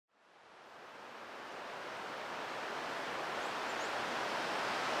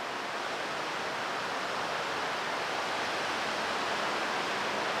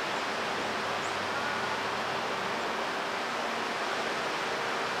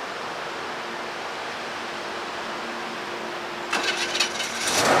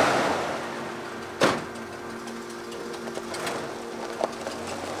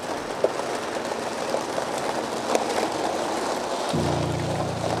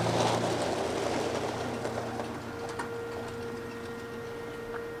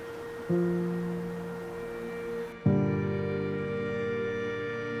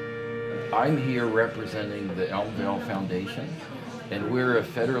I'm here representing the Elmvale Foundation, and we're a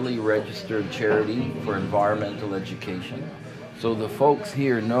federally registered charity for environmental education. So the folks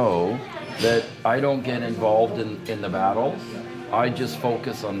here know that I don't get involved in the battles. I just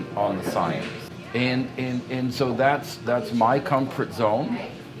focus on the science. And so that's my comfort zone,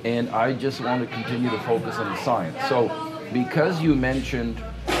 and I just want to continue to focus on the science. So because you mentioned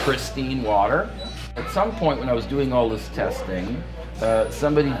pristine water, at some point when I was doing all this testing,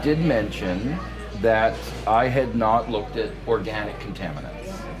 somebody did mention that I had not looked at organic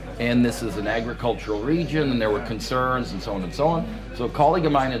contaminants. And this is an agricultural region, and there were concerns and so on and so on. So a colleague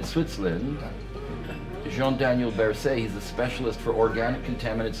of mine in Switzerland, Jean-Daniel Berset, he's a specialist for organic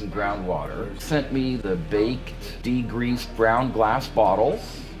contaminants in groundwater, sent me the baked, degreased brown glass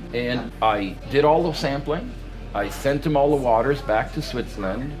bottles, and I did all the sampling. I sent him all the waters back to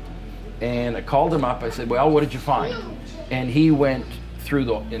Switzerland, and I called him up. I said, well, what did you find? And he went through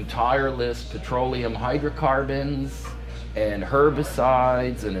the entire list: petroleum hydrocarbons and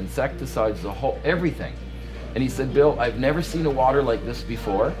herbicides and insecticides, everything. And he said, Bill, I've never seen a water like this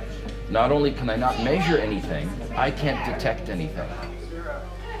before. Not only can I not measure anything, I can't detect anything.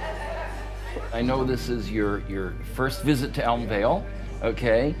 I know this is your first visit to Elmvale,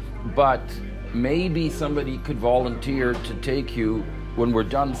 okay? But maybe somebody could volunteer to take you when we're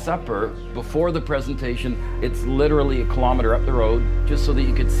done supper, before the presentation. It's literally 1 kilometer up the road, just so that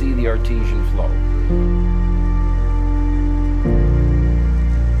you could see the artesian flow.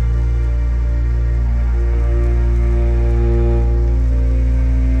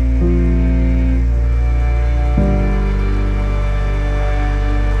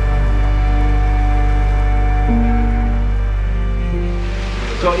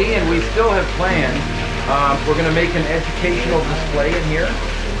 So Ian, we still have plans. We're going to make an educational display in here,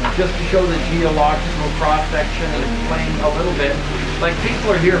 just to show the geological cross-section and explain a little bit. Like,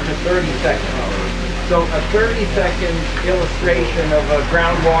 people are here for 30 seconds. So a 30-second illustration of a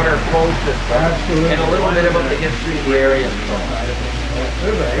groundwater flow system. Absolutely. And a little bit about the history of the area.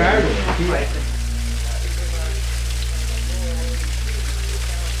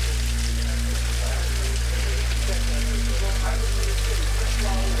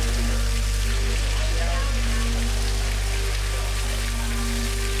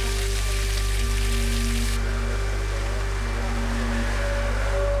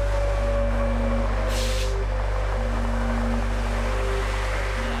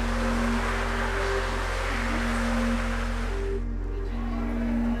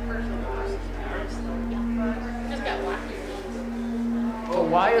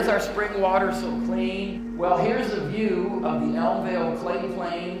 Why is our spring water so clean? Well, here's a view of the Elmvale clay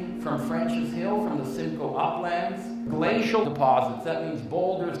plain from French's Hill, from the Simcoe uplands. Glacial deposits, that means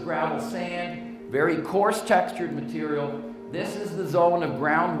boulders, gravel, sand, very coarse textured material. This is the zone of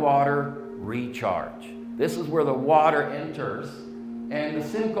groundwater recharge. This is where the water enters. And the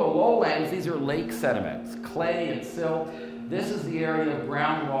Simcoe lowlands, these are lake sediments, clay and silt. This is the area of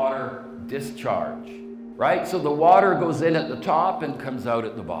groundwater discharge. Right? So the water goes in at the top and comes out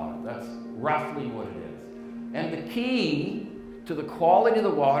at the bottom. That's roughly what it is. And the key to the quality of the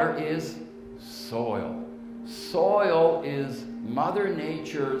water is soil. Soil is Mother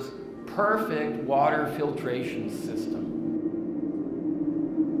Nature's perfect water filtration system.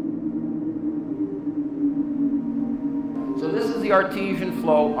 So this is the artesian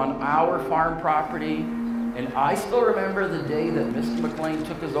flow on our farm property. And I still remember the day that Mr. McLean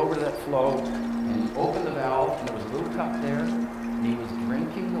took us over to that flow, and he opened the valve, and there was a little cup there, and he was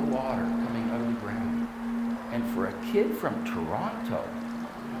drinking the water coming out of the ground. And for a kid from Toronto,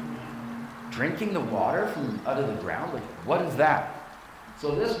 drinking the water from out of the ground, like, what is that?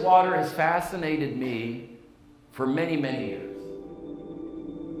 So this water has fascinated me for many, many years.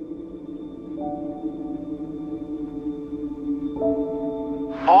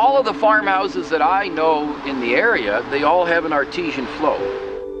 All of the farmhouses that I know in the area, they all have an artesian flow.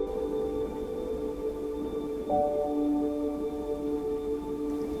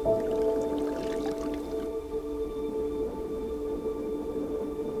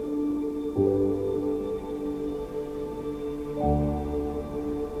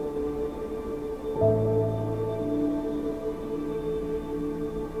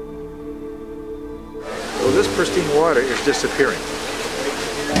 So this pristine water is disappearing.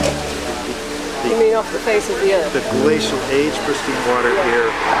 You mean off the face of the earth? The glacial age pristine water here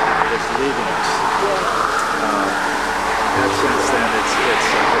is leaving us. In that sense, then it's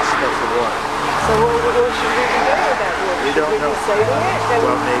special water. So what should we be doing with that water? We don't know. Saving it? And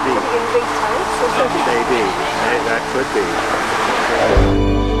well, maybe. Putting it in big tanks or something? Maybe. That could be.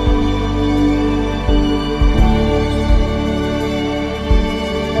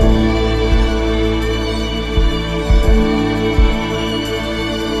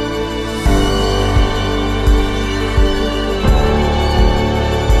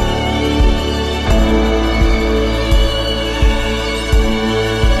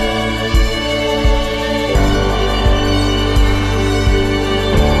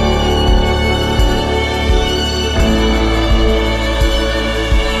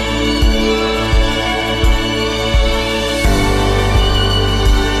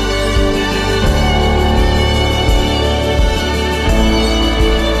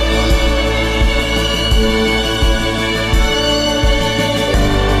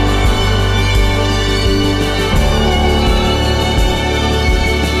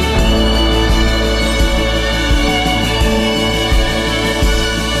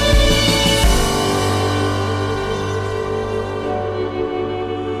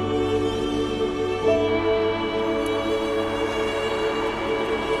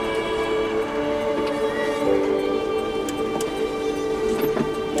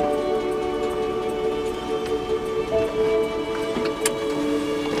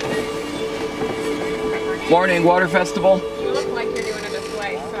 Morning, Water Festival. You look like you're doing it this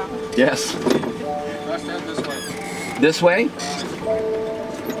way, so. Yes. Let's stand this way. This way?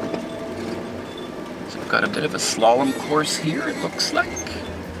 So I've got a bit of a slalom course here, it looks like.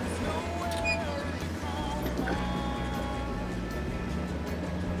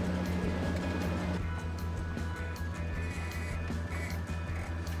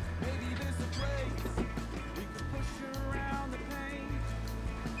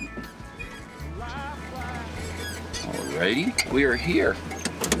 Alrighty, we are here.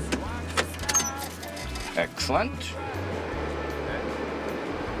 Excellent.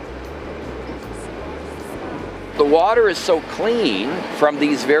 The water is so clean from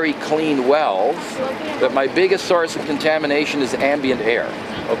these very clean wells that my biggest source of contamination is ambient air.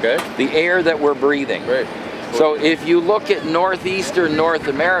 Okay. The air that we're breathing. Great. So if you look at northeastern North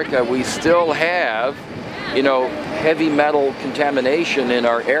America, we still have, you know, heavy metal contamination in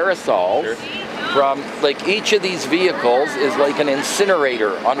our aerosols. Sure. From, like, each of these vehicles is like an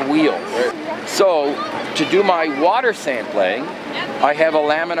incinerator on wheels. Right. So to do my water sampling, I have a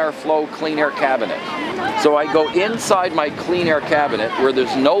laminar flow clean air cabinet. So I go inside my clean air cabinet where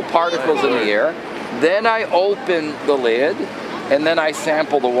there's no particles in the air, then I open the lid, and then I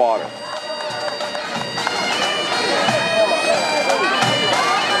sample the water.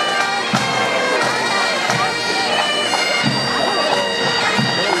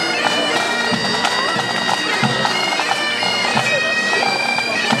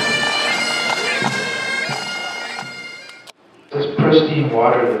 This pristine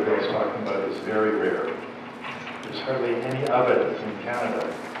water that Bill's talking about is very rare. There's hardly any of it in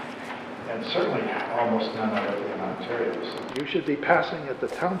Canada, and certainly almost none of it in Ontario. So you should be passing at the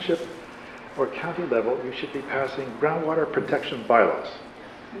township or county level, you should be passing groundwater protection bylaws.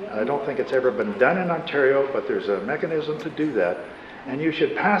 And I don't think it's ever been done in Ontario, but there's a mechanism to do that. And you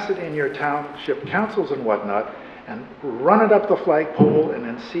should pass it in your township councils and whatnot, and run it up the flagpole and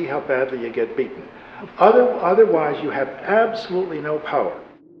then see how badly you get beaten. Otherwise, you have absolutely no power.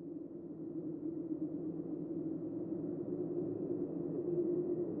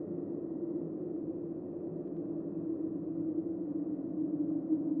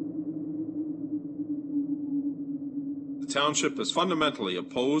 The township is fundamentally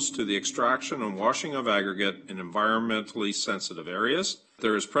opposed to the extraction and washing of aggregate in environmentally sensitive areas.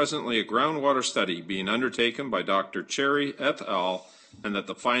 There is presently a groundwater study being undertaken by Dr. Cherry et al., and that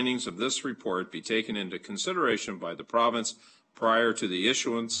the findings of this report be taken into consideration by the province prior to the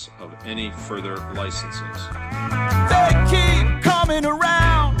issuance of any further licenses. They keep coming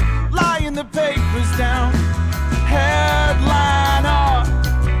around, lying the papers down, headline art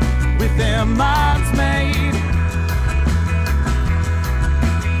with their minds